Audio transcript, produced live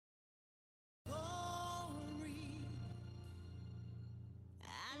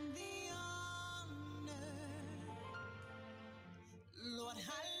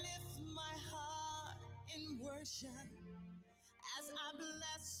As I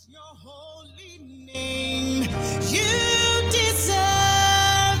bless your holy name, you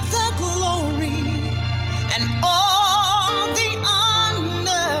deserve the glory and all the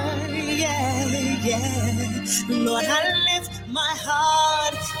honor. Yeah, yeah. Lord, I lift my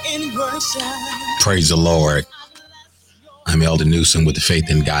heart in worship. Praise the Lord. I'm Elder Newsom with the Faith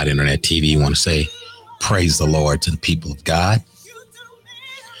in God Internet TV. I want to say praise the Lord to the people of God.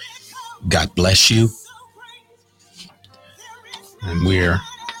 God bless you. And we're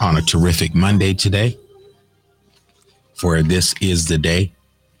on a terrific Monday today, for this is the day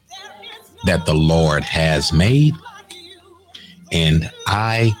that the Lord has made, and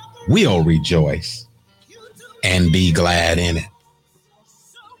I will rejoice and be glad in it.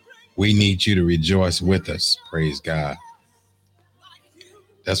 We need you to rejoice with us. Praise God.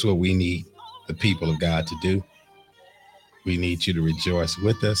 That's what we need the people of God to do. We need you to rejoice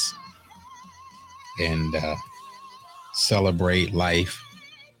with us and celebrate life,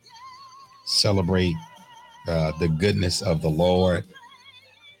 celebrate the goodness of the Lord,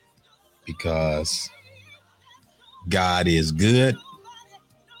 because God is good,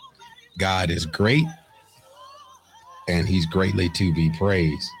 God is great, and he's greatly to be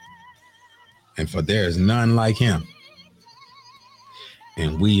praised. And for there is none like him.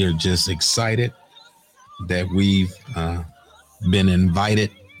 And we are just excited that we've been invited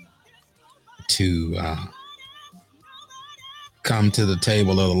to come to the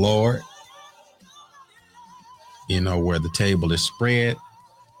table of the Lord, you know, where the table is spread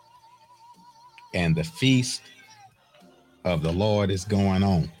and the feast of the Lord is going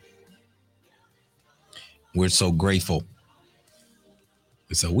on. We're so grateful.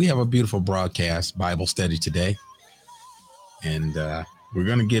 And so we have a beautiful broadcast Bible study today, and we're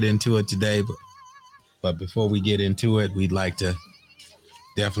going to get into it today. But before we get into it, we'd like to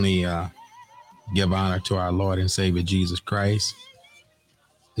definitely give honor to our Lord and Savior Jesus Christ,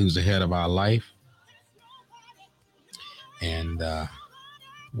 who's the head of our life. And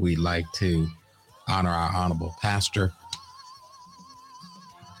we'd like to honor our honorable pastor,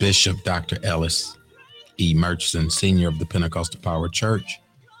 Bishop Dr. Ellis E. Murchison, Senior of the Pentecostal Power Church,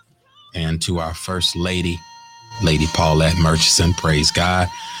 and to our First Lady, Lady Paulette Murchison, praise God,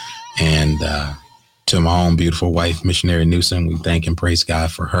 and to my own beautiful wife, Missionary Newsom. We thank and praise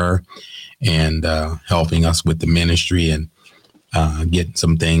God for her and helping us with the ministry and get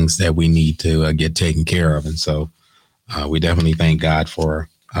some things that we need to get taken care of. And so we definitely thank God for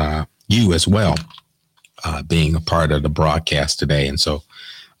you as well, being a part of the broadcast today. And so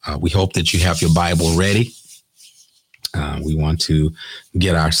we hope that you have your Bible ready. We want to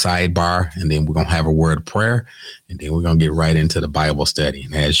get our sidebar, and then we're going to have a word of prayer, and then we're going to get right into the Bible study.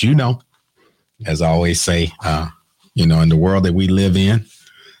 And as you know, as I always say, you know, in the world that we live in,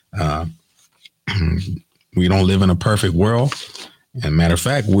 we don't live in a perfect world. And matter of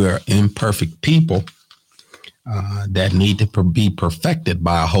fact, we're imperfect people that need to be perfected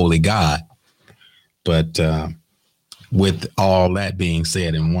by a holy God. But with all that being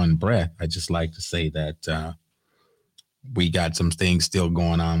said in one breath, I just like to say that we got some things still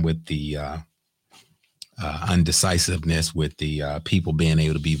going on with the undecisiveness with the people being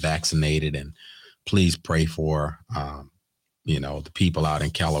able to be vaccinated. And please pray for, you know, the people out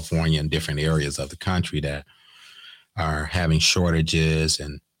in California and different areas of the country that are having shortages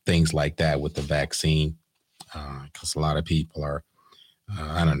and things like that with the vaccine. Because a lot of people are,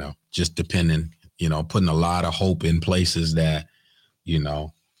 I don't know, just depending, you know, putting a lot of hope in places that, you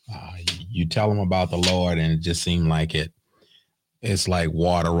know, you tell them about the Lord and it just seemed like it's like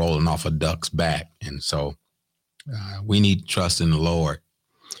water rolling off a duck's back. And so we need to trust in the Lord.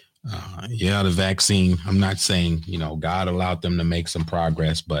 Yeah, the vaccine, I'm not saying, you know, God allowed them to make some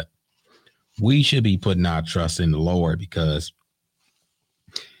progress, but we should be putting our trust in the Lord, because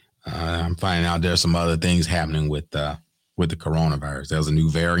I'm finding out there's some other things happening with the coronavirus. There's a new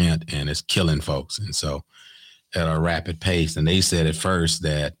variant and it's killing folks. And so at a rapid pace, and they said at first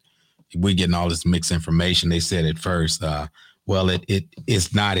that we're getting all this mixed information. They said at first, well,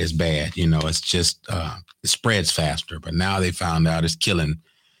 it's not as bad, you know, it's just, it spreads faster, but now they found out it's killing,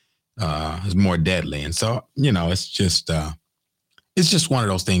 it's more deadly. And so, you know, it's just one of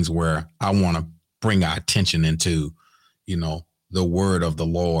those things where I want to bring our attention into, you know, the word of the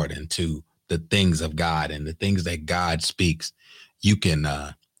Lord and to the things of God and the things that God speaks. You can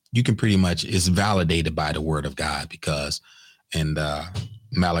pretty much, it's validated by the word of God, because in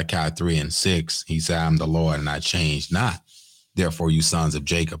Malachi 3:6, he said, I'm the Lord and I change not. Therefore, you sons of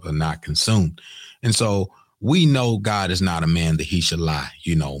Jacob are not consumed. And so we know God is not a man that he should lie.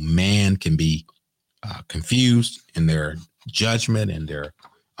 You know, man can be confused in their judgment and their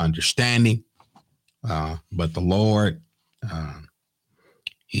understanding. But the Lord,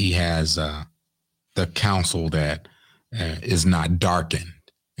 he has the counsel that is not darkened.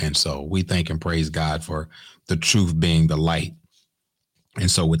 And so we thank and praise God for the truth being the light. And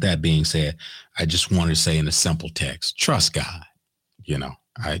so with that being said, I just want to say in a simple text, trust God.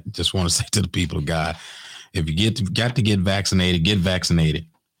 I just want to say to the people of God, if you got to get vaccinated.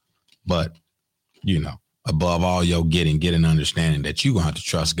 But, above all you're get an understanding that you're going to have to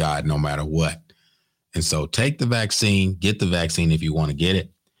trust God no matter what. And so take the vaccine, get the vaccine if you want to get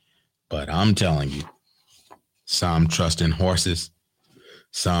it. But I'm telling you, some trust in horses,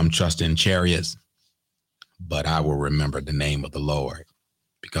 some trust in chariots, but I will remember the name of the Lord,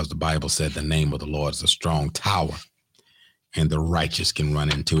 because the Bible said the name of the Lord is a strong tower and the righteous can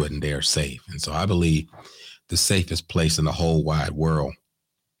run into it and they're safe. And so I believe the safest place in the whole wide world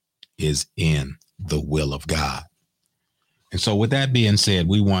is in the will of God. And so with that being said,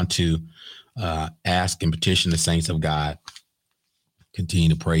 we want to ask and petition the saints of God, continue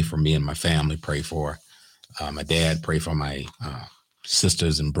to pray for me and my family, pray for my dad, pray for my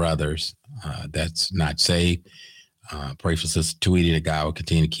sisters and brothers that's not saved. Pray for Sister Tweety, that God will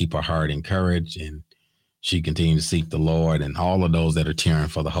continue to keep her heart encouraged and she continue to seek the Lord, and all of those that are tearing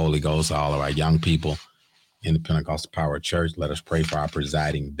for the Holy Ghost, all of our young people in the Pentecostal Power Church. Let us pray for our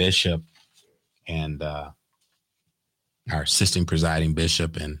presiding bishop and our assisting presiding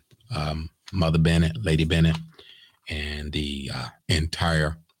bishop and Mother Bennett, Lady Bennett, and the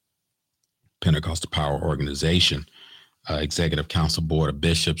entire Pentecostal Power Organization, Executive Council Board of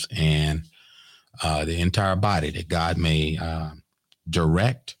Bishops, and the entire body, that God may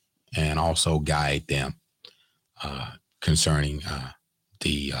direct and also guide them concerning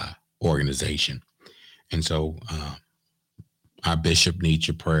the organization. And so our bishop needs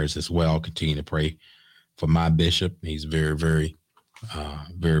your prayers as well. Continue to pray for my bishop. He's very, very,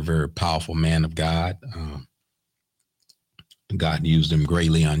 very powerful man of God. God used him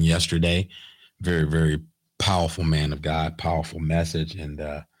greatly on yesterday. Very, very powerful man of God, powerful message. And,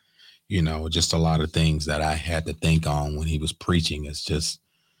 just a lot of things that I had to think on when he was preaching. It's just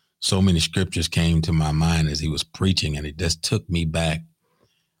so many scriptures came to my mind as he was preaching, and it just took me back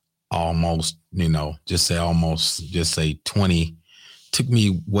almost, just say 20, took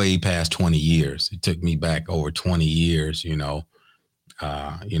me way past 20 years. It took me back over 20 years,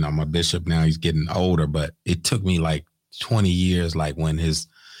 my bishop now, he's getting older, but it took me like 20 years, like when his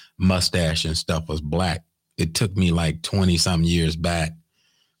mustache and stuff was black. It took me like 20 some years back,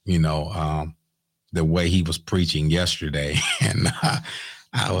 the way he was preaching yesterday. And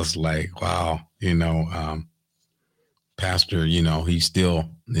I was like, wow, Pastor, he's still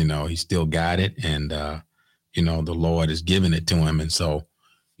got it. And, the Lord is giving it to him. And so,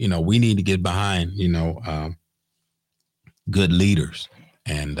 we need to get behind, good leaders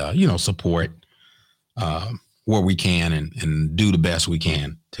and, support where we can and do the best we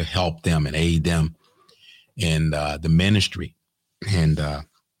can to help them and aid them in the ministry. And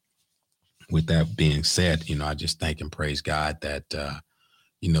with that being said, I just thank and praise God that,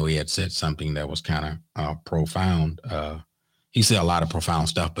 he had said something that was kind of profound. He said a lot of profound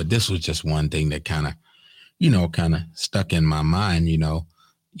stuff, but this was just one thing that kind of stuck in my mind,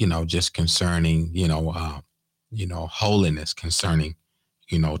 just concerning, holiness, concerning,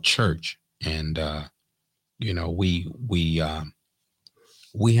 church. And,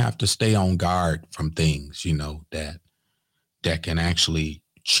 we have to stay on guard from things, that can actually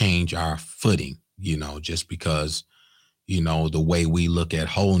change our footing, just because, the way we look at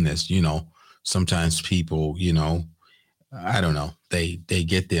wholeness, sometimes people, I don't know, they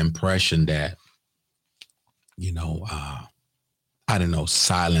get the impression that, I don't know,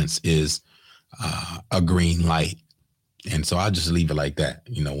 silence is a green light. And so I just leave it like that.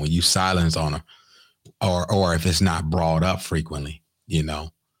 When you silence on or if it's not brought up frequently,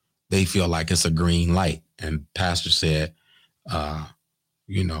 they feel like it's a green light. And Pastor said,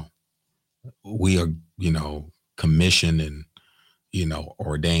 we are, commissioned and,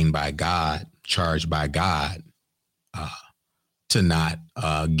 ordained by God, charged by God, to not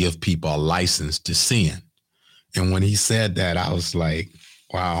give people a license to sin. And when he said that, I was like,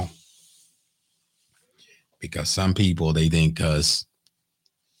 wow. Because some people, they think because,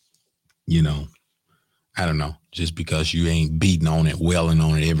 I don't know, just because you ain't beating on it, welling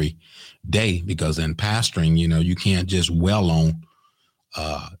on it every day, because in pastoring, you can't just well on,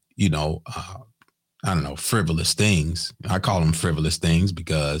 I don't know, frivolous things. I call them frivolous things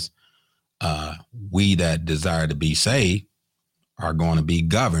because we that desire to be saved are going to be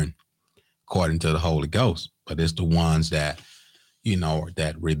governed according to the Holy Ghost. But it's the ones that,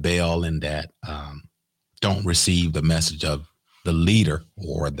 that rebel and that don't receive the message of the leader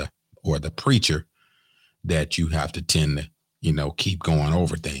or the preacher, that you have to tend to, keep going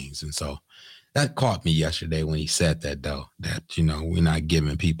over things. And so that caught me yesterday when he said that, though, that, we're not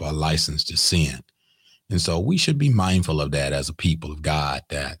giving people a license to sin. And so we should be mindful of that as a people of God,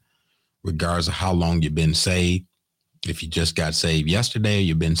 that regardless of how long you've been saved, if you just got saved yesterday,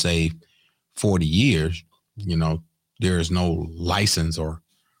 you've been saved 40 years, there is no license or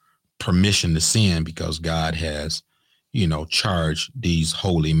permission to sin, because God has, charged these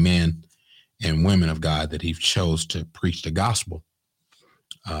holy men and women of God that he chose to preach the gospel,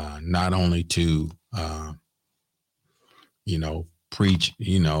 not only to, preach,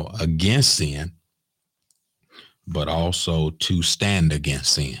 against sin, but also to stand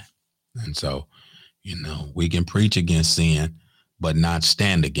against sin. And so, we can preach against sin, but not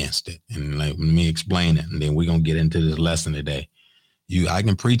stand against it. And let me explain it. And then we're going to get into this lesson today. I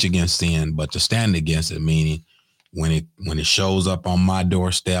can preach against sin, but to stand against it, meaning when it shows up on my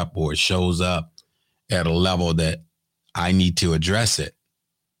doorstep, or it shows up at a level that I need to address it,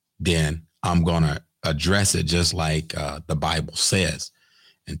 then I'm going to address it just like the Bible says.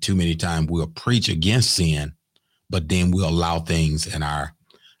 And too many times we'll preach against sin, but then we'll allow things in our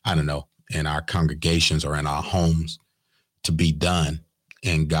congregations or in our homes to be done,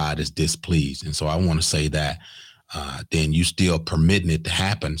 and God is displeased. And so I want to say that then you still permitting it to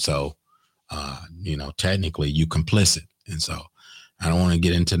happen. So, technically you complicit. And so I don't want to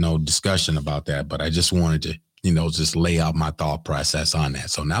get into no discussion about that, but I just wanted to, just lay out my thought process on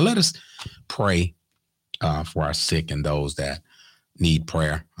that. So now let us pray for our sick and those that need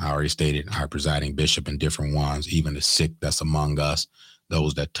prayer. I already stated our presiding bishop and different ones, even the sick that's among us,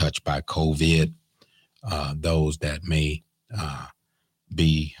 those that touched by COVID, those that may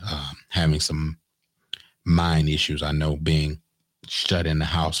be having some mind issues. I know being shut in the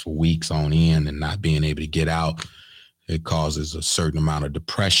house for weeks on end and not being able to get out, it causes a certain amount of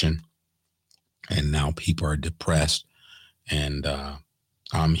depression. And now people are depressed. And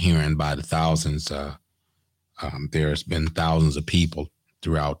I'm hearing by the thousands, there's been thousands of people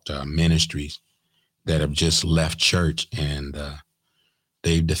throughout ministries that have just left church, and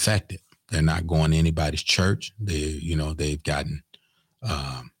they've defected. They're not going to anybody's church. They've gotten,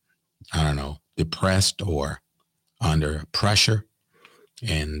 depressed or under pressure,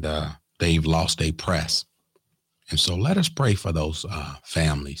 and they've lost their press. And so let us pray for those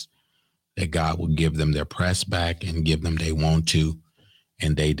families, that God will give them their press back and give them they want to,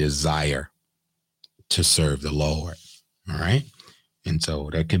 and they desire to serve the Lord. All right. And so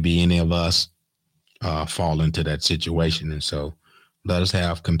that could be any of us fall into that situation. And so let us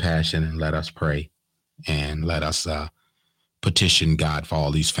have compassion, and let us pray, and let us petition God for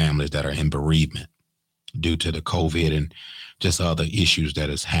all these families that are in bereavement due to the COVID and just other issues that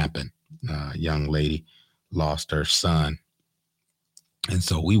has happened. A young lady lost her son. And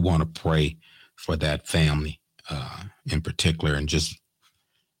so we want to pray for that family in particular, and just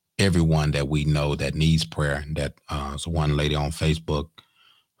everyone that we know that needs prayer. That so one lady on Facebook,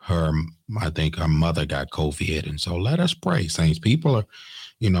 I think her mother got COVID. And so let us pray, saints. People are,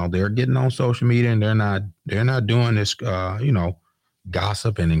 they're getting on social media, and they're not doing this,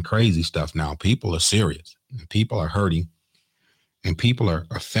 gossiping and crazy stuff now. People are serious, and people are hurting, and people are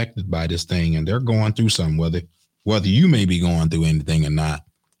affected by this thing, and they're going through something, whether you may be going through anything or not,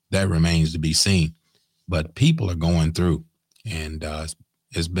 that remains to be seen. But people are going through, and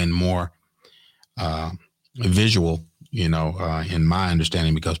it's been more visual, in my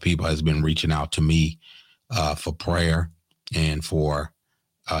understanding, because people has been reaching out to me for prayer and for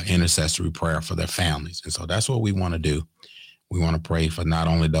intercessory prayer for their families. And so that's what we want to do. We want to pray for not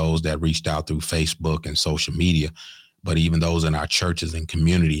only those that reached out through Facebook and social media, but even those in our churches and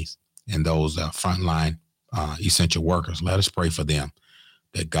communities, and those frontline essential workers. Let us pray for them,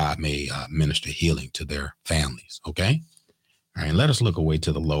 that God may minister healing to their families. Okay. All right. Let us look away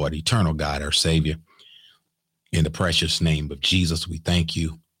to the Lord, eternal God, our Savior. In the precious name of Jesus, we thank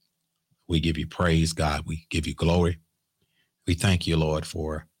you. We give you praise, God. We give you glory. We thank you, Lord,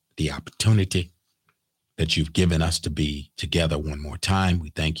 for the opportunity that you've given us to be together one more time. We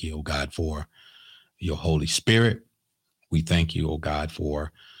thank you, oh God, for your Holy Spirit. We thank you, oh God,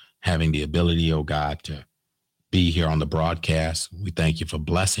 for having the ability, oh God, to be here on the broadcast. We thank you for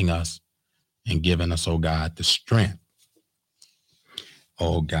blessing us and giving us, oh God, the strength,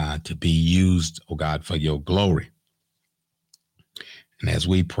 oh God, to be used, oh God, for your glory. And as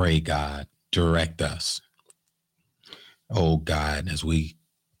we pray, God, direct us. Oh God, as we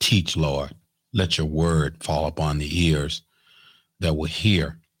teach, Lord, let your word fall upon the ears that will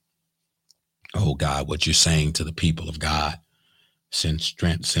hear, oh God, what you're saying to the people of God. Send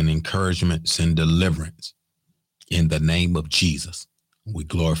strength, send encouragement, send deliverance in the name of Jesus. We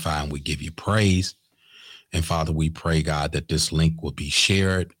glorify and we give you praise. And Father, we pray, God, that this link will be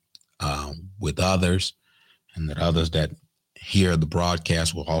shared with others, and that others that hear the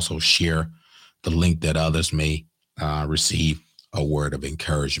broadcast will also share the link, that others may receive a word of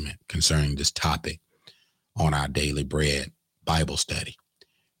encouragement concerning this topic on our Daily Bread Bible study.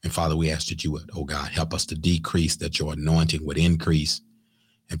 And Father, we ask that you would, oh God, help us to decrease, that your anointing would increase.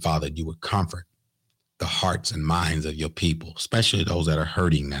 And Father, you would comfort the hearts and minds of your people, especially those that are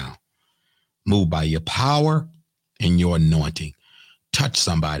hurting now. Move by your power and your anointing. Touch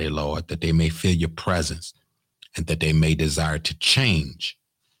somebody, Lord, that they may feel your presence and that they may desire to change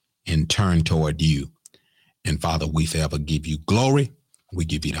and turn toward you. And Father, we forever give you glory. We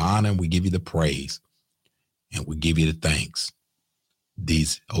give you the honor. We give you the praise. And we give you the thanks.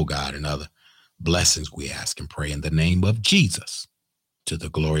 These, oh God, and other blessings we ask and pray in the name of Jesus, to the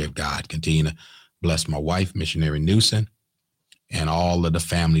glory of God. Continue to bless my wife, Missionary Newsom, and all of the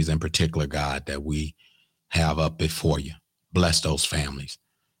families in particular, God, that we have up before you. Bless those families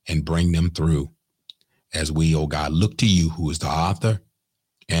and bring them through as we, oh God, look to you, who is the author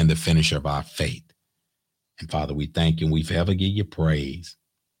and the finisher of our faith. And Father, we thank you, and we forever give you praise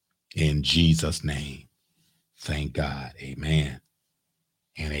in Jesus' name. Thank God. Amen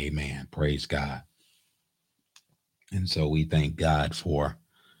and amen. Praise God. And so we thank God for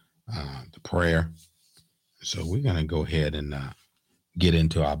the prayer. So we're going to go ahead and get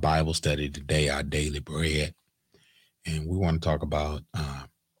into our Bible study today, our daily bread. And we want to talk about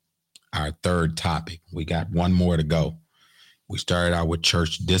our third topic. We got one more to go. We started out with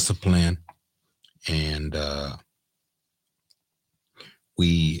church discipline, and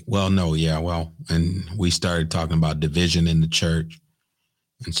we started talking about division in the church.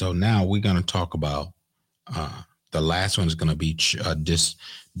 And so now we're going to talk about the last one is going to be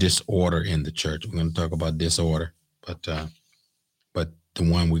disorder in the church. We're going to talk about disorder, but the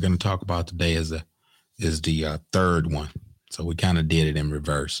one we're going to talk about today is the third one. So we kind of did it in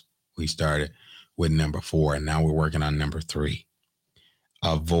reverse. We started with number 4, and now we're working on number 3,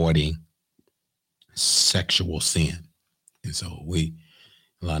 avoiding sexual sin. And so a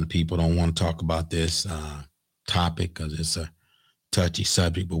lot of people don't want to talk about this topic because it's a touchy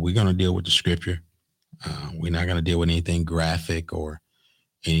subject, but we're going to deal with the scripture. We're not going to deal with anything graphic or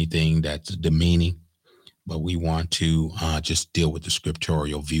anything that's demeaning, but we want to just deal with the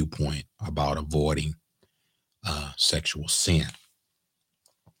scriptural viewpoint about avoiding sexual sin.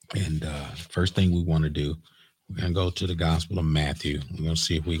 And the first thing we want to do, we're going to go to the Gospel of Matthew. We're going to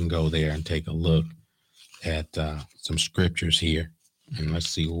see if we can go there and take a look at some scriptures here. And let's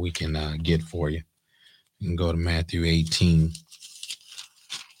see what we can get for you. You can go to Matthew 18.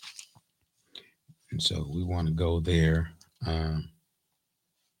 And so we want to go there. And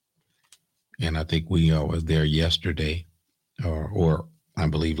I think we was there yesterday, or I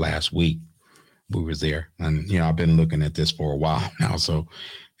believe last week we was there. And, I've been looking at this for a while now, so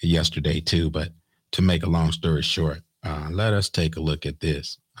yesterday too. But to make a long story short, let us take a look at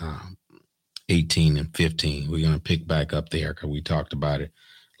this. 18 and 15. We're going to pick back up there because we talked about it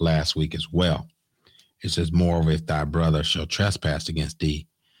last week as well. It says, moreover, if thy brother shall trespass against thee,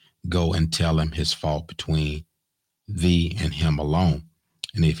 go and tell him his fault between thee and him alone.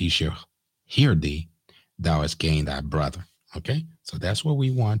 And if he shall hear thee, thou hast gained thy brother. Okay. So that's what we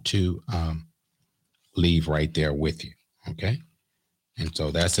want to leave right there with you. Okay. And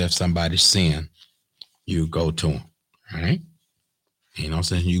so that's if somebody's sin, you go to them. All right.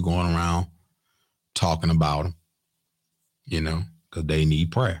 Since you going around talking about them, because they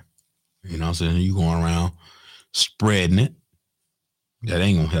need prayer. Since you going around spreading it, that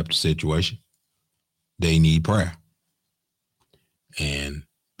ain't going to help the situation. They need prayer. And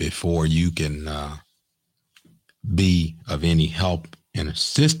before you can be of any help and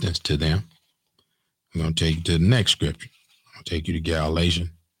assistance to them, I'm going to take you to the next scripture. I'll take you to Galatians.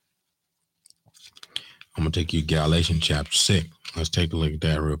 I'm going to take you to Galatians chapter 6. Let's take a look at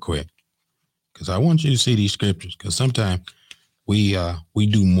that real quick. Because I want you to see these scriptures. Because sometimes we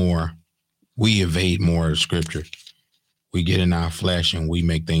do more. We evade more of the scripture. We get in our flesh and we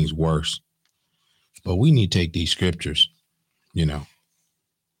make things worse. But we need to take these scriptures, and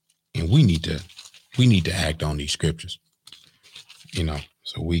we need to act on these scriptures,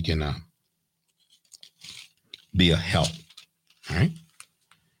 so we can be a help. All right.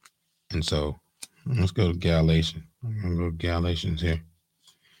 And so let's go to Galatians. I'm going to go to Galatians here.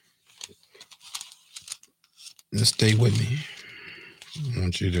 Let's stay with me. I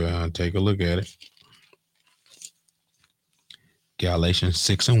want you to take a look at it. Galatians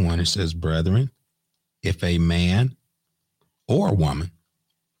 6:1, it says, brethren, if a man or a woman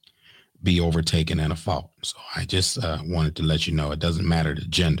be overtaken in a fault. So I just wanted to let you know it doesn't matter the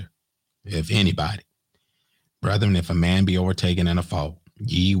gender. If anybody Brethren, if a man be overtaken in a fault,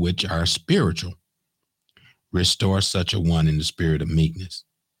 ye which are spiritual, restore such a one in the spirit of meekness,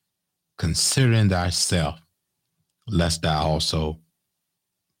 considering thyself, lest thou also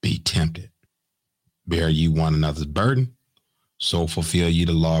be tempted. Bear ye one another's burden, so fulfill ye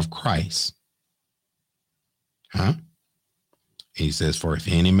the law of Christ. He says, for if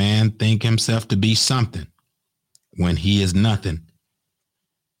any man think himself to be something, when he is nothing,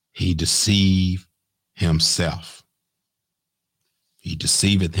 he deceive himself. He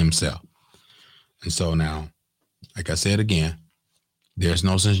deceiveth himself. And so now, like I said again, there's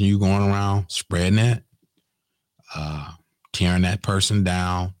no sense in you going around spreading that, tearing that person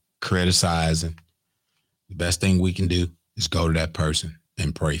down, criticizing. The best thing we can do is go to that person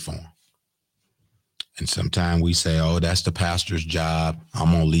and pray for them. And sometimes we say, oh, that's the pastor's job.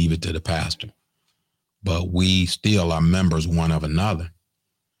 I'm going to leave it to the pastor. But we still are members one of another.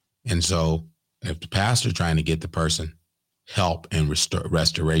 And so if the pastor trying to get the person help and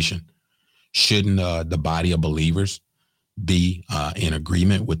restoration, shouldn't the body of believers be in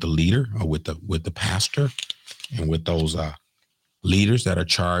agreement with the leader or with the pastor and with those leaders that are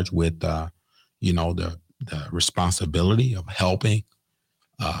charged with, the responsibility of helping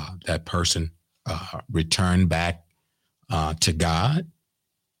that person return back to God?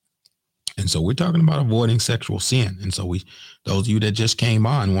 And so we're talking about avoiding sexual sin. And so those of you that just came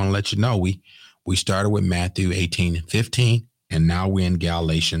on, want to let you know, we started with Matthew 18:15, and now we're in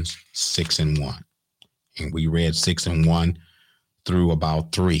Galatians 6:1. And we read 6:1 through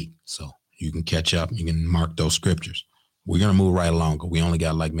about 3. So you can catch up. You can mark those scriptures. We're going to move right along because we only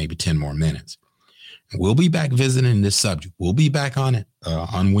got like maybe 10 more minutes. And we'll be back visiting this subject. We'll be back on it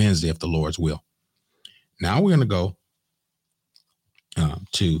on Wednesday, if the Lord's will. Now we're going to go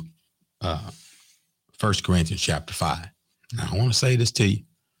to 1 Corinthians chapter 5. Now I want to say this to you,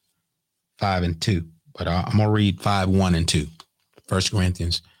 5:2, but I'm going to read 5:1 and 2. 1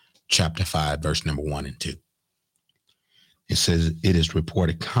 Corinthians chapter 5, verse number 1 and 2. It says, it is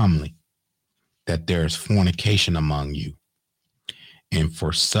reported commonly that there is fornication among you, and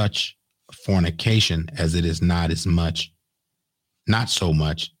for such fornication as it is not so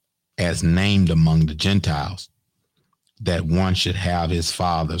much as named among the Gentiles, that one should have his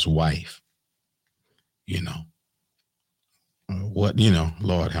father's wife.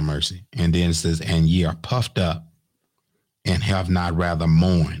 Lord have mercy. And then it says, and ye are puffed up and have not rather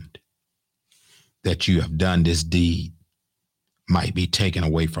mourned that you have done this deed might be taken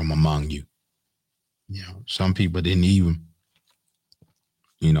away from among you. Some people didn't even,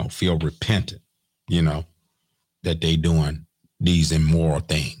 feel repentant, that they doing these immoral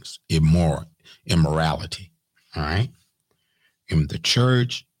things, immorality. All right. And the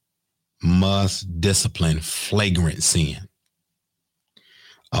church must discipline flagrant sin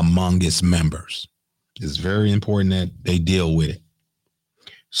among its members. It's very important that they deal with it.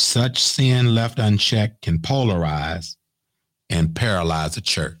 Such sin left unchecked can polarize and paralyze the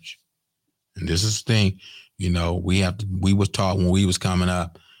church. And this is the thing, we was taught when we was coming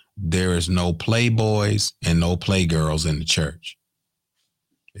up, there is no playboys and no playgirls in the church.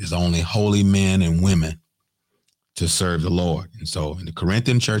 There's only holy men and women to serve the Lord. And so the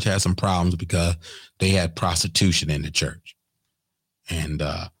Corinthian church had some problems because they had prostitution in the church. And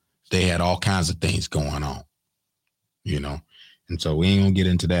they had all kinds of things going on, And so we ain't gonna get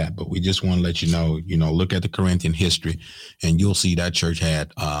into that, but we just want to let you know, look at the Corinthian history and you'll see that church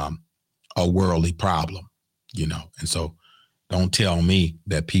had a worldly problem, And so don't tell me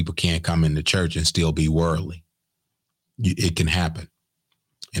that people can't come into church and still be worldly. It can happen.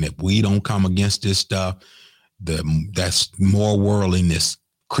 And if we don't come against this stuff, that's more worldliness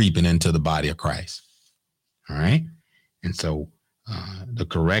creeping into the body of Christ. All right. And so the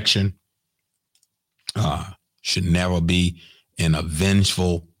correction should never be in a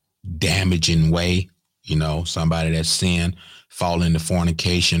vengeful, damaging way. Somebody that's sinned, fall into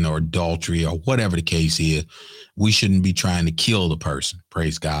fornication or adultery or whatever the case is. We shouldn't be trying to kill the person,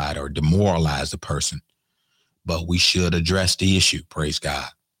 praise God, or demoralize the person. But we should address the issue, praise God.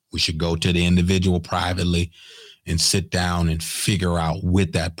 We should go to the individual privately and sit down and figure out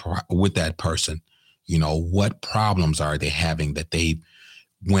with that person, what problems are they having that they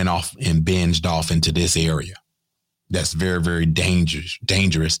went off and binged off into this area. That's very, very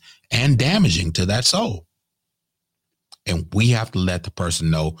dangerous and damaging to that soul. And we have to let the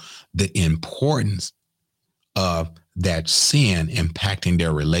person know the importance of that sin impacting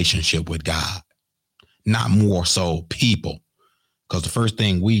their relationship with God, not more so people. Because the first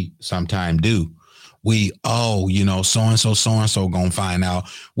thing we sometimes do, so-and-so gonna find out.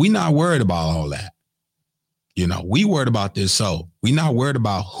 We not worried about all that. We worried about this soul. We not worried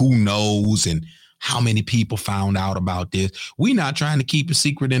about who knows and how many people found out about this. We're not trying to keep a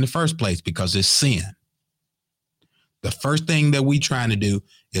secret in the first place because it's sin. The first thing that we trying to do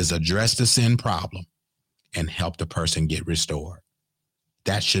is address the sin problem and help the person get restored.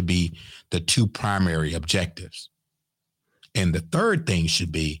 That should be the two primary objectives. And the third thing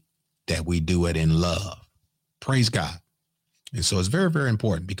should be that we do it in love. Praise God. And so it's very, very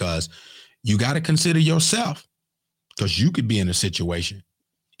important because you got to consider yourself, because you could be in a situation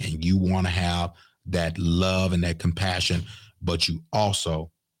and you want to have that love and that compassion, but you also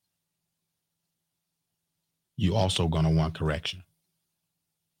going to want correction.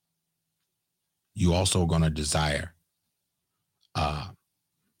 You also going to desire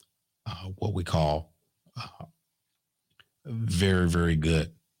what we call very, very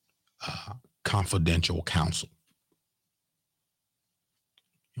good confidential counsel.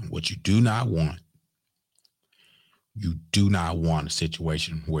 And what you do not want a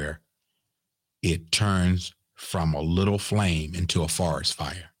situation where it turns from a little flame into a forest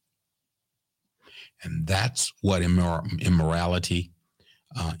fire. And that's what immorality,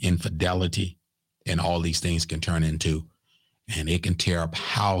 infidelity, and all these things can turn into. And it can tear up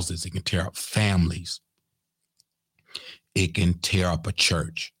houses. It can tear up families. It can tear up a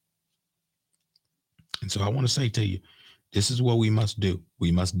church. And so I want to say to you, this is what we must do.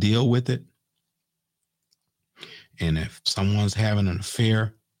 We must deal with it. And if someone's having an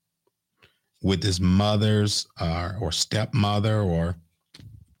affair with his mother's or stepmother or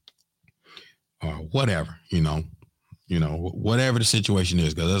whatever, whatever the situation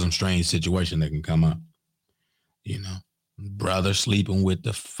is, because there's some strange situation that can come up, brother sleeping with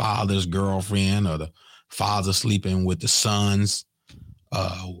the father's girlfriend or the father sleeping with the son's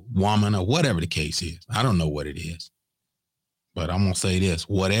woman or whatever the case is. I don't know what it is, but I'm going to say this,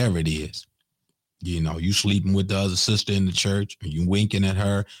 whatever it is, you sleeping with the other sister in the church and you winking at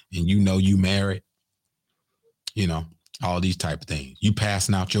her and you married, all these type of things. You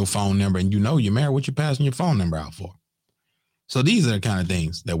passing out your phone number and you're married. What you passing your phone number out for? So these are the kind of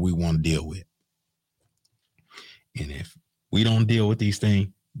things that we want to deal with. And if we don't deal with these things,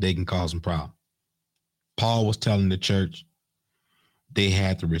 they can cause some problems. Paul was telling the church they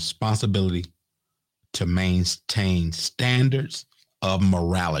had the responsibility to maintain standards of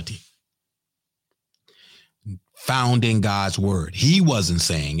morality found in God's word. He wasn't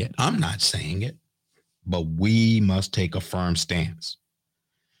saying it. I'm not saying it. But we must take a firm stance.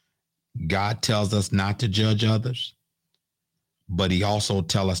 God tells us not to judge others, but he also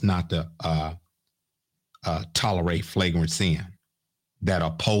tells us not to tolerate flagrant sin that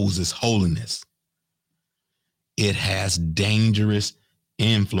opposes holiness. It has dangerous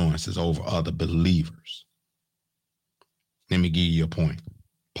influences over other believers. Let me give you a point.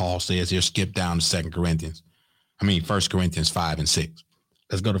 Paul says here, skip down to 1 Corinthians 5 and 6.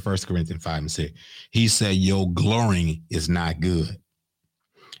 Let's go to 1 Corinthians 5 and 6. He said, your glorying is not good.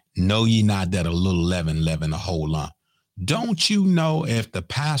 Know ye not that a little leaven leaven a whole lump? Don't you know if the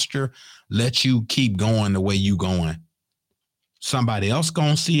pastor lets you keep going the way you going, somebody else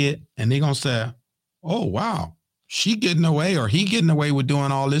going to see it and they're going to say, oh, wow, she getting away or he getting away with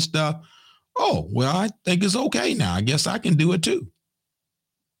doing all this stuff. Oh, well, I think it's okay now. I guess I can do it too.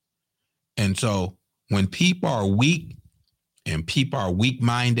 And so when people are weak, and people are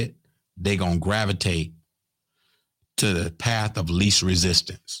weak-minded, they're going to gravitate to the path of least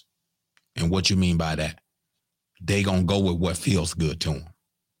resistance. And what you mean by that? They're going to go with what feels good to them.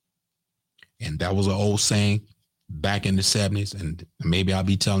 And that was an old saying back in the 70s. And maybe I'll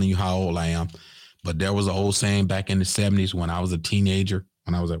be telling you how old I am. But there was an old saying back in the 70s when I was a teenager.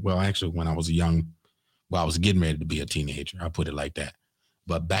 When I was I was getting ready to be a teenager. I'll put it like that.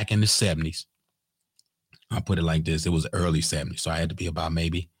 But back in the 70s, I'll put it like this. It was early 70s. So I had to be about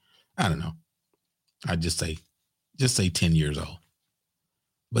maybe, I don't know. I'd just say 10 years old.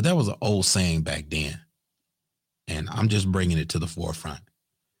 But that was an old saying back then. And I'm just bringing it to the forefront.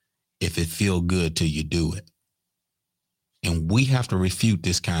 If it feel good to you, do it. And we have to refute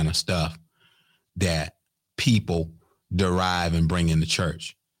this kind of stuff that people derive and bring in the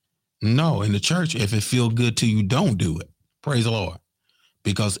church. No, in the church, if it feel good to you, don't do it. Praise the Lord.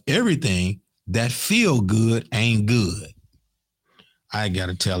 Because everything that feel good ain't good. I got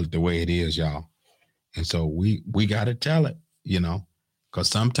to tell it the way it is, y'all. And so we got to tell it, because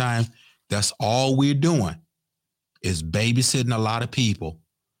sometimes that's all we're doing is babysitting a lot of people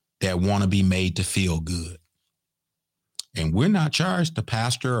that want to be made to feel good. And we're not charged to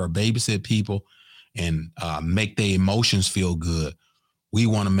pastor or babysit people and make their emotions feel good. We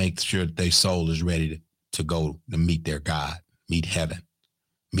want to make sure that their soul is ready to go to meet their God, meet heaven,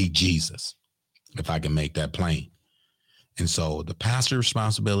 meet Jesus, if I can make that plain. And so the pastor's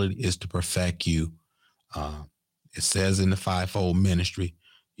responsibility is to perfect you. It says in the fivefold ministry,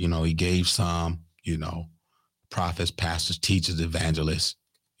 he gave some, prophets, pastors, teachers, evangelists,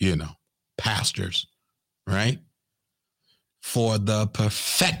 pastors, right? For the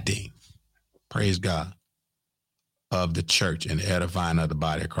perfecting, praise God, of the church and edifying of the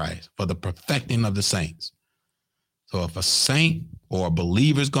body of Christ, for the perfecting of the saints. So if a saint or a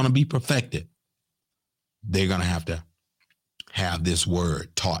believer is going to be perfected, they're going to have this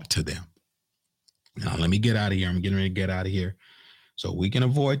word taught to them. Now, let me get out of here. I'm getting ready to get out of here. So we can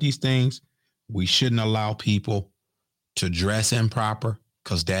avoid these things. We shouldn't allow people to dress improper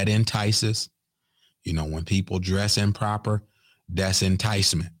because that entices. When people dress improper, that's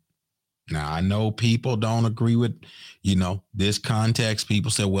enticement. Now, I know people don't agree with, this context.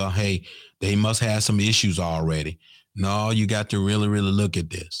 People say, well, hey, they must have some issues already. No, you got to really, really look at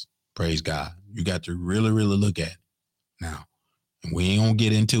this. Praise God. You got to really, really look at it. Now, and we ain't gonna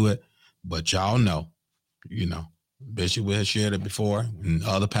get into it, but y'all know, Bishop has shared it before, and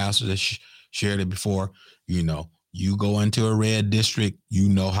other pastors have shared it before. You go into a red district,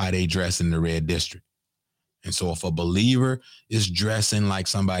 how they dress in the red district. And so if a believer is dressing like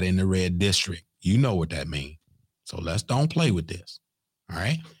somebody in the red district, you know what that means. So don't play with this. All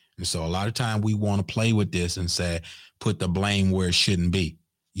right. And so a lot of time we want to play with this and say, put the blame where it shouldn't be.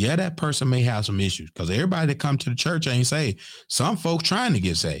 Yeah, that person may have some issues because everybody that come to the church ain't saved. Some folks trying to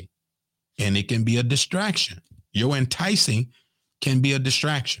get saved, and it can be a distraction. Your enticing can be a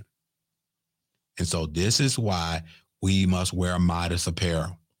distraction. And so this is why we must wear modest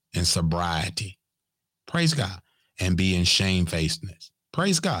apparel and sobriety. Praise God. And be in shamefacedness.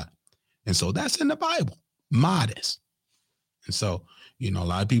 Praise God. And so that's in the Bible, modest. And so, a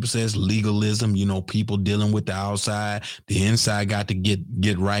lot of people say it's legalism, people dealing with the outside, the inside got to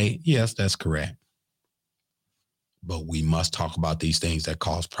get right. Yes, that's correct. But we must talk about these things that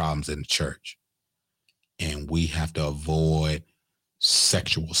cause problems in the church. And we have to avoid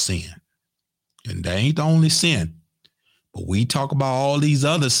sexual sin. And that ain't the only sin. But we talk about all these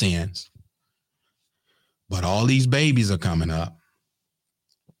other sins. But all these babies are coming up.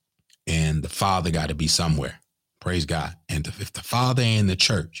 And the father got to be somewhere. Praise God. And if the father ain't in the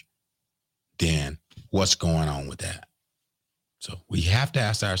church, then what's going on with that? So we have to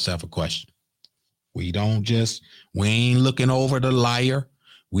ask ourselves a question. We ain't looking over the liar.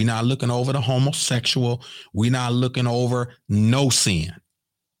 We're not looking over the homosexual. We're not looking over no sin.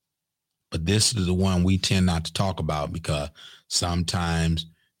 But this is the one we tend not to talk about because sometimes,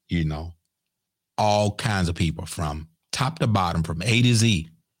 all kinds of people from top to bottom, from A to Z,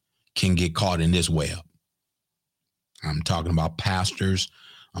 can get caught in this web. I'm talking about pastors.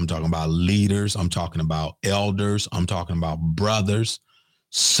 I'm talking about leaders. I'm talking about elders. I'm talking about brothers,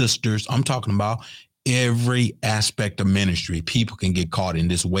 sisters. I'm talking about every aspect of ministry. People can get caught in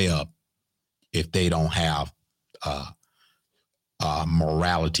this web if they don't have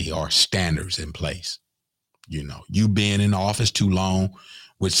morality or standards in place. You being in the office too long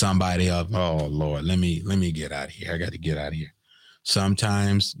with somebody else. Oh Lord, let me get out of here. I got to get out of here.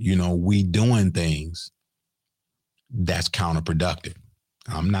 Sometimes, we doing things that's counterproductive.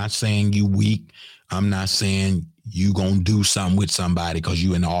 I'm not saying you weak. I'm not saying you gonna do something with somebody because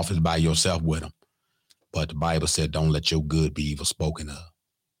you in the office by yourself with them. But the Bible said, don't let your good be evil spoken of.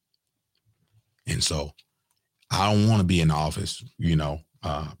 And so I don't want to be in the office,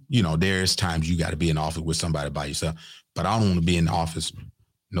 there's times you got to be in the office with somebody by yourself, but I don't want to be in the office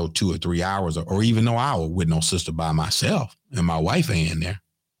no 2 or 3 hours or even no hour with no sister by myself and my wife ain't in there.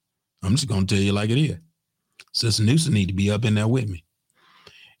 I'm just going to tell you like it is. Sister Newsom need to be up in there with me.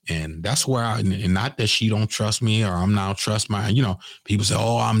 And that's where and not that she don't trust me or I'm not trust my, people say,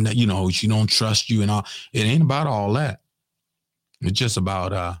 oh, I'm not, she don't trust you and all. It ain't about all that. It's just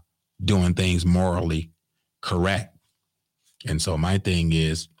about doing things morally correct. And so my thing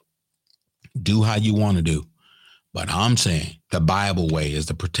is do how you want to do. But I'm saying the Bible way is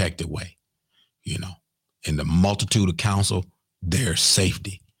the protected way, in the multitude of counsel, there's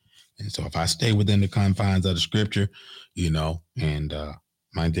safety. And so if I stay within the confines of the scripture, and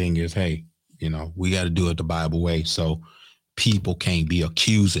my thing is, hey, we got to do it the Bible way. So people can't be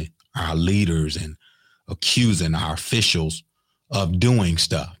accusing our leaders and accusing our officials of doing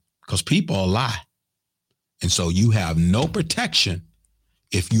stuff because people lie. And so you have no protection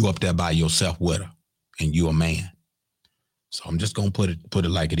if you up there by yourself with her and you a man. So I'm just going to put it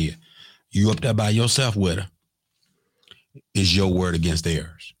like it is. You up there by yourself with her is your word against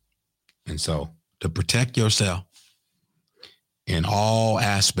theirs. And so to protect yourself in all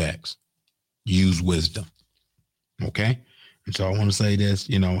aspects, use wisdom. Okay. And so I want to say this,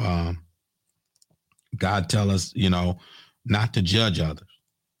 God tell us, not to judge others,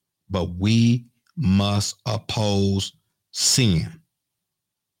 but we must oppose sin.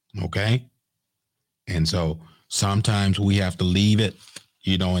 Okay? And so sometimes we have to leave it,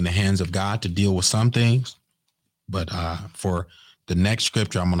 in the hands of God to deal with some things. But for the next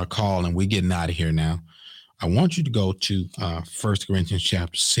scripture I'm going to call, and we're getting out of here now, I want you to go to 1 Corinthians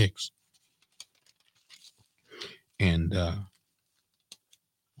chapter 6. And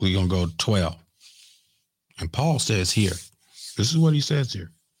we're going to go to 12. And Paul says here, this is what he says here.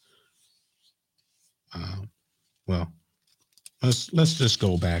 Well, let's just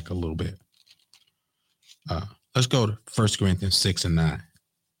go back a little bit. Let's go to 1 Corinthians 6 and 9.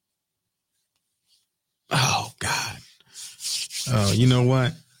 Oh, God. You know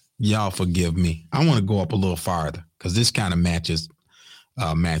what? Y'all forgive me. I want to go up a little farther because this kind of matches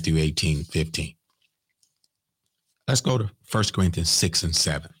Matthew 18:15. Let's go to 1 Corinthians 6 and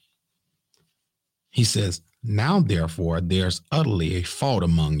 7. He says, now, therefore, there's utterly a fault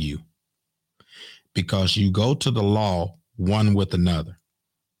among you, because you go to the law one with another.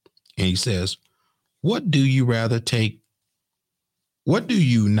 And he says, what do you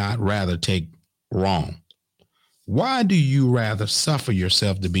not rather take wrong? Why do you rather suffer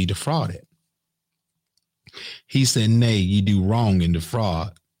yourself to be defrauded? He said, nay, you do wrong and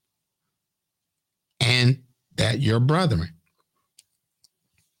defraud, and that your brethren.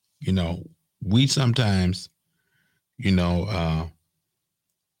 We sometimes,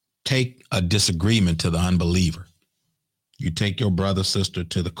 take a disagreement to the unbeliever. You take your brother, sister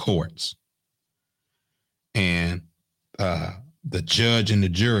to the courts, and the judge and the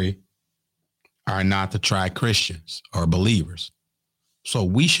jury are not to try Christians or believers. So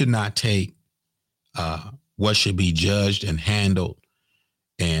we should not take what should be judged and handled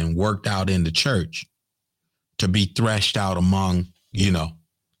and worked out in the church to be threshed out among,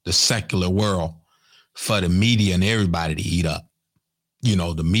 the secular world for the media and everybody to eat up.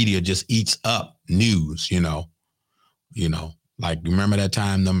 The media just eats up news, like remember that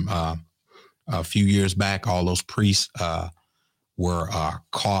time a few years back, all those priests were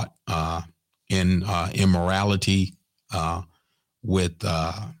caught in immorality with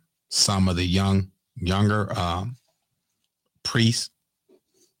some of the younger priests.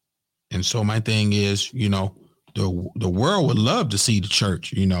 And so my thing is, the world would love to see the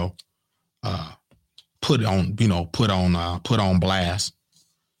church, put on blast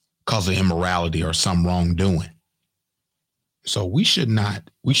because of immorality or some wrongdoing. So we should not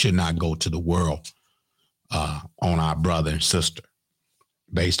go to the world on our brother and sister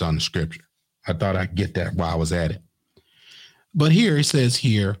based on the scripture. I thought I'd get that while I was at it. But here it says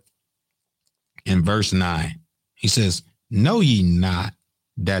here in verse 9, he says, know ye not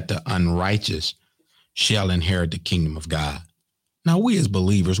that the unrighteous shall inherit the kingdom of God? Now, we as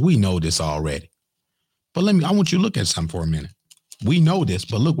believers, we know this already. But I want you to look at something for a minute. We know this,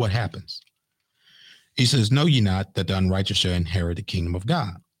 but look what happens. He says, know ye not that the unrighteous shall inherit the kingdom of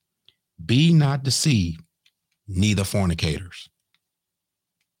God? Be not deceived, neither fornicators.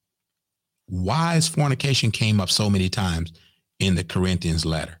 Why is fornication came up so many times in the Corinthians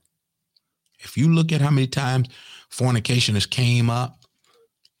letter? If you look at how many times fornication has came up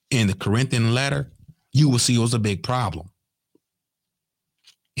in the Corinthian letter, you will see it was a big problem.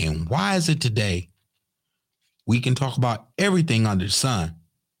 And why is it today we can talk about everything under the sun,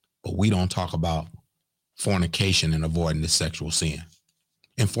 but we don't talk about fornication and avoiding the sexual sin?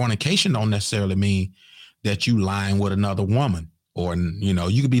 And fornication don't necessarily mean that you lying with another woman, or,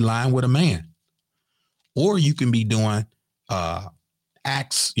 you could be lying with a man, or you can be doing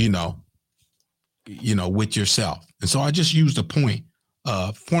acts, with yourself. And so I just used the point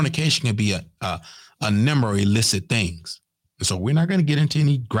of fornication can be a number of illicit things. And so we're not going to get into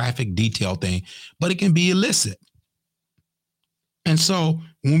any graphic detail thing, but it can be illicit. And so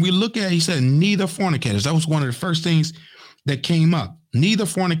when we look at it, he said, neither fornicators. That was one of the first things that came up. Neither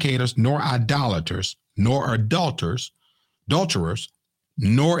fornicators, nor idolaters, nor adulterers,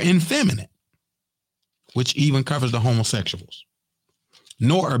 nor effeminate, which even covers the homosexuals,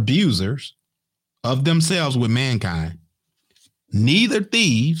 nor abusers of themselves with mankind, neither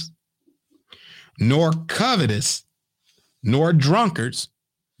thieves, nor covetous, nor drunkards.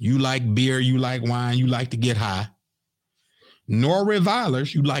 You like beer, you like wine, you like to get high, nor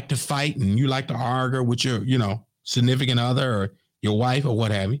revilers. You like to fight and you like to argue with your, significant other or your wife or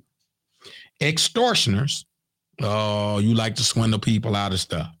what have you. Extortioners. Oh, you like to swindle people out of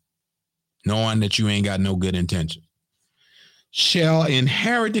stuff, knowing that you ain't got no good intention. Shall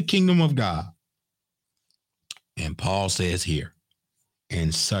inherit the kingdom of God. And Paul says here,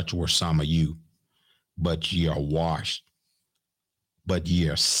 and such were some of you, but ye are washed, but ye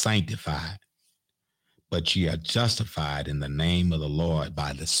are sanctified, but ye are justified in the name of the Lord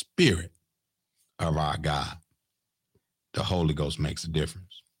by the Spirit of our God. The Holy Ghost makes a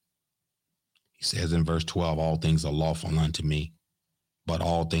difference. He says in verse 12, all things are lawful unto me, but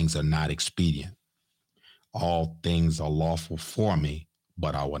all things are not expedient. All things are lawful for me,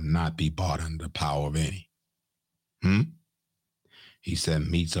 but I will not be bought under the power of any. He said,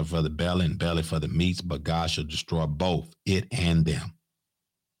 meats are for the belly and belly for the meats, but God shall destroy both it and them.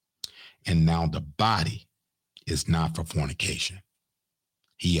 And now the body is not for fornication.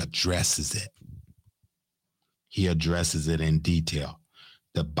 He addresses it. He addresses it in detail.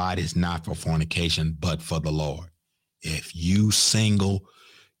 The body is not for fornication, but for the Lord. If you single,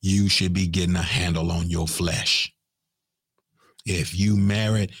 you should be getting a handle on your flesh. If you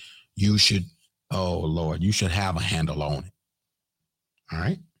married, you should, oh Lord, you should have a handle on it. All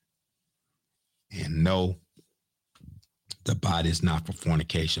right. And no, the body is not for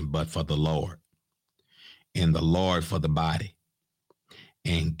fornication, but for the Lord. And the Lord for the body.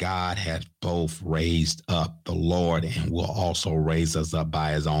 And God has both raised up the Lord and will also raise us up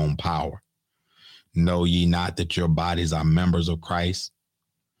by his own power. Know ye not that your bodies are members of Christ?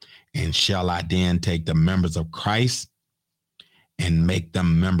 And shall I then take the members of Christ and make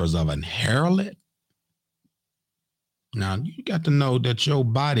them members of an harlot? Now, you got to know that your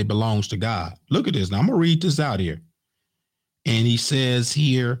body belongs to God. Look at this. Now, I'm going to read this out here. And he says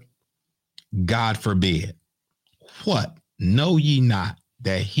here, God forbid. What? Know ye not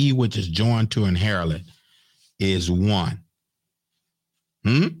that he which is joined to an harlot is one?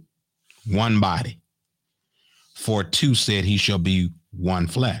 One body. For two said he shall be one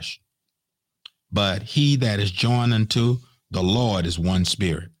flesh. But he that is joined unto the Lord is one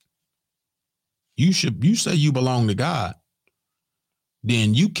spirit. You say you belong to God,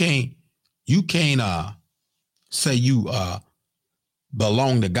 then you can't say you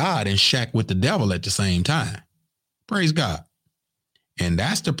belong to God and shack with the devil at the same time. Praise God. And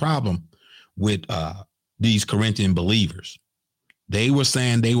that's the problem with these Corinthian believers. They were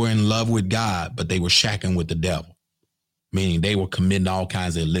saying they were in love with God, but they were shacking with the devil, meaning they were committing all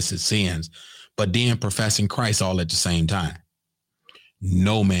kinds of illicit sins, but then professing Christ all at the same time.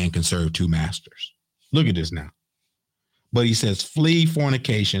 No man can serve two masters. Look at this now. But he says, flee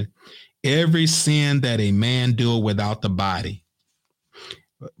fornication, every sin that a man doeth without the body.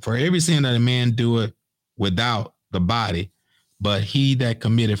 For every sin that a man doeth without the body, but he that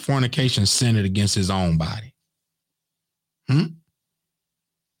committed fornication sinned against his own body.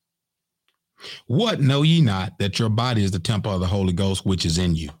 What know ye not that your body is the temple of the Holy Ghost, which is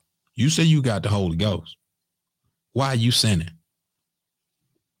in you? You say you got the Holy Ghost. Why are you sinning?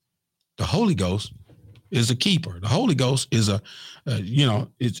 The Holy Ghost is a keeper. The Holy Ghost is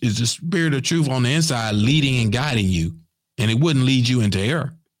it's the spirit of truth on the inside leading and guiding you, and it wouldn't lead you into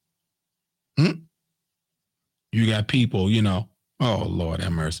error. You got people, oh Lord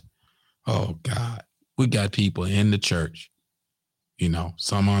have mercy. Oh God, we got people in the church,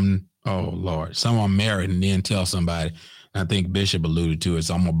 some of them, oh Lord, some of them married and then tell somebody. I think Bishop alluded to it,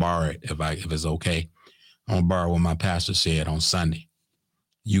 so I'm gonna borrow it if it's okay. I'm gonna borrow what my pastor said on Sunday.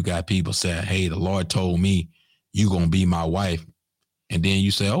 You got people saying, hey, the Lord told me you're going to be my wife. And then you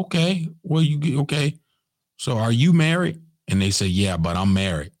say, okay, okay. So are you married? And they say, yeah, but I'm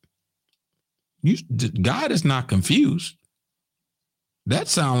married. God is not confused. That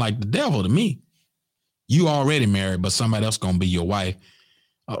sounds like the devil to me. You already married, but somebody else going to be your wife.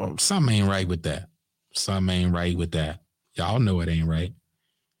 Oh, something ain't right with that. Something ain't right with that. Y'all know it ain't right.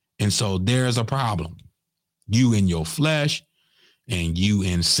 And so there's a problem. You in your flesh, and you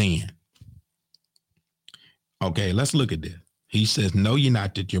in sin. Okay, let's look at this. He says, know ye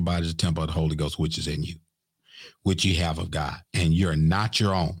not that your body is a temple of the Holy Ghost, which is in you, which ye have of God, and you're not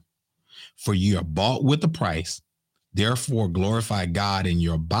your own. For you are bought with a price. Therefore, glorify God in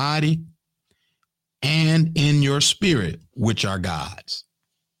your body and in your spirit, which are God's.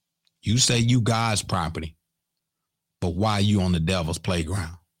 You say you God's property, but why are you on the devil's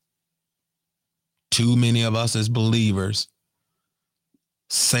playground? Too many of us as believers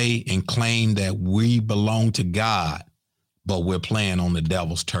say and claim that we belong to God, but we're playing on the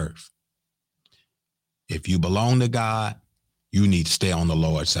devil's turf. If you belong to God, you need to stay on the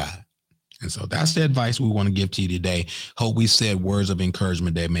Lord's side. And so that's the advice we want to give to you today. Hope we said words of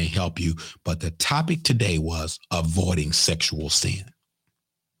encouragement that may help you. But the topic today was avoiding sexual sin.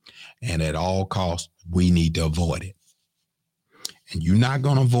 And at all costs, we need to avoid it. And you're not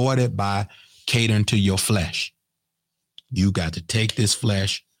going to avoid it by catering to your flesh. You got to take this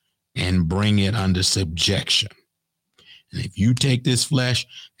flesh and bring it under subjection. And if you take this flesh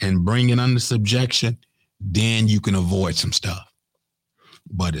and bring it under subjection, then you can avoid some stuff.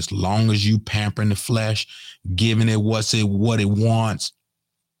 But as long as you pampering the flesh, giving it what it wants,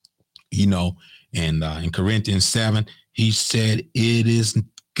 you know, and in Corinthians 7, he said it is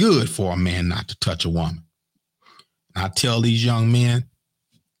good for a man not to touch a woman. I tell these young men,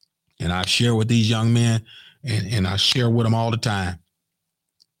 and I share with these young men, and I share with them all the time,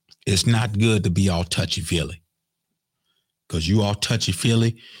 it's not good to be all touchy-feely. Because you all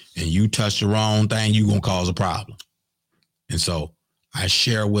touchy-feely and you touch the wrong thing, you're going to cause a problem. And so I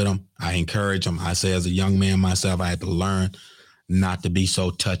share with them. I encourage them. I say as a young man myself, I had to learn not to be so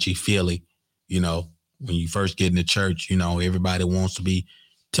touchy-feely. You know, when you first get into church, you know, everybody wants to be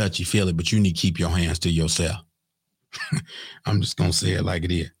touchy-feely, but you need to keep your hands to yourself. I'm just going to say it like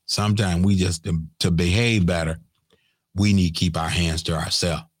it is. Sometimes we just, to behave better, we need to keep our hands to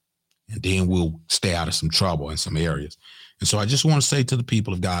ourselves. And then we'll stay out of some trouble in some areas. And so I just want to say to the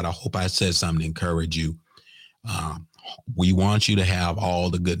people of God, I hope I said something to encourage you. We want you to have all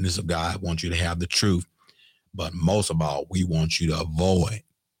the goodness of God, want you to have the truth. But most of all, we want you to avoid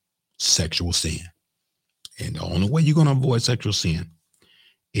sexual sin. And the only way you're going to avoid sexual sin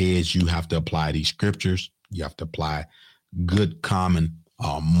is you have to apply these scriptures. You have to apply good, common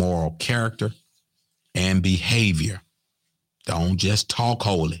moral character and behavior. Don't just talk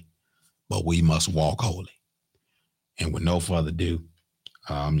holy, but we must walk holy. And with no further ado,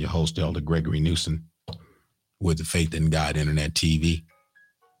 I'm your host, Elder Gregory Newsom, with the Faith in God Internet TV.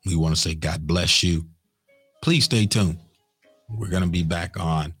 We want to say God bless you. Please stay tuned. We're going to be back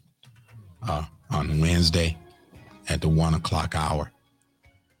on Wednesday at the 1 o'clock hour,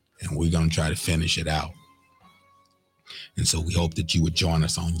 and we're going to try to finish it out. And so we hope that you would join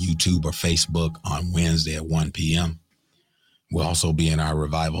us on YouTube or Facebook on Wednesday at 1 p.m. We'll also be in our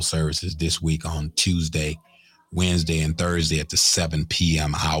revival services this week on Tuesday, Wednesday, and Thursday at the 7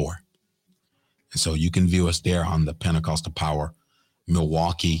 p.m. hour. And so you can view us there on the Pentecostal Power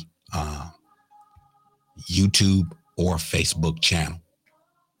Milwaukee YouTube or Facebook channel.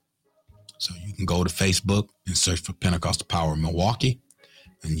 So you can go to Facebook and search for Pentecostal Power Milwaukee,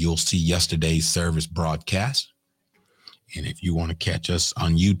 and you'll see yesterday's service broadcast. And if you want to catch us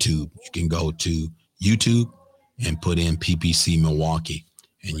on YouTube, you can go to YouTube and put in PPC Milwaukee,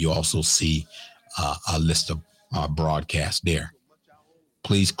 and you also see a list of broadcasts there.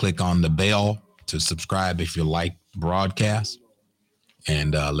 Please click on the bell to subscribe if you like broadcasts,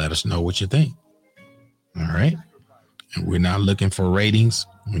 and let us know what you think. All right. And we're not looking for ratings.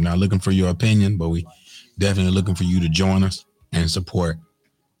 We're not looking for your opinion, but we definitely looking for you to join us and support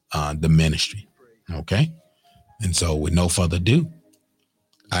the ministry. Okay. And so with no further ado,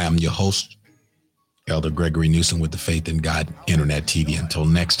 I am your host, Elder Gregory Newsom, with the Faith in God Internet TV. Until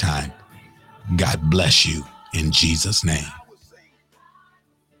next time, God bless you in Jesus' name.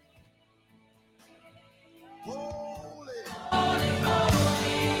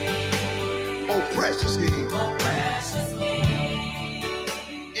 Oh, precious King.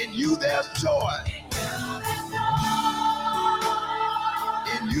 In you there's joy.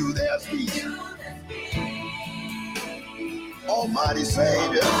 In you there's peace. Almighty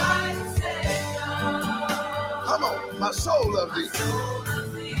Savior. Come on, my soul loves thee.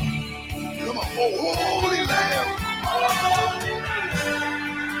 Come on, oh holy Lamb.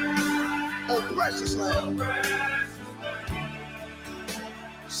 Oh precious Lamb.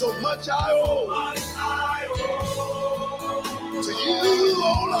 So much I owe to you,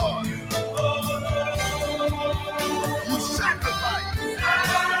 oh Lord. You sacrificed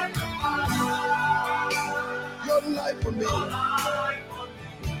your life for me.